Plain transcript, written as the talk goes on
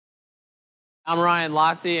I'm Ryan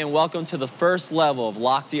Lochte, and welcome to the first level of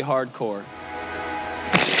Lochte Hard-CORE. The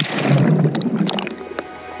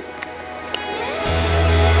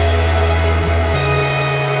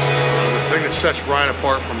thing that sets Ryan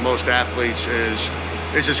apart from most athletes is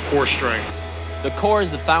his core strength. The core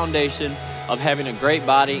is the foundation of having a great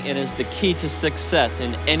body and is the key to success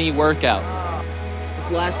in any workout.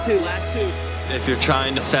 Last two. If you're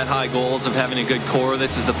trying to set high goals of having a good core,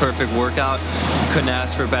 this is the perfect workout. Couldn't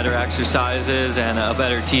ask for better exercises and a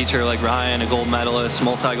better teacher like Ryan, a gold medalist,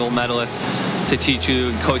 multi-gold medalist, to teach you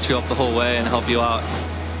and coach you up the whole way and help you out.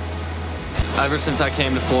 Ever since I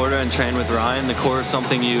came to Florida and trained with Ryan, the core is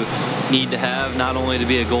something you need to have, not only to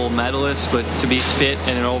be a gold medalist, but to be fit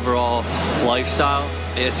in an overall lifestyle.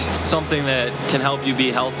 It's something that can help you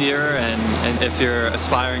be healthier, and if you're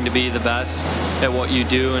aspiring to be the best at what you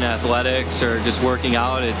do in athletics or just working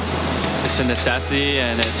out, it's a necessity,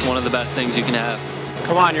 and it's one of the best things you can have.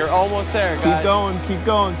 Come on, you're almost there, guys. Keep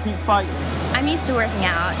going, keep fighting. I'm used to working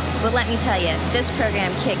out, but let me tell you, this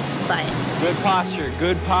program kicks butt. Good posture,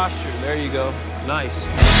 good posture. There you go. Nice.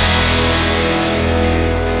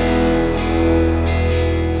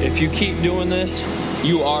 If you keep doing this,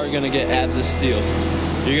 you are going to get abs of steel.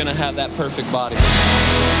 You're going to have that perfect body.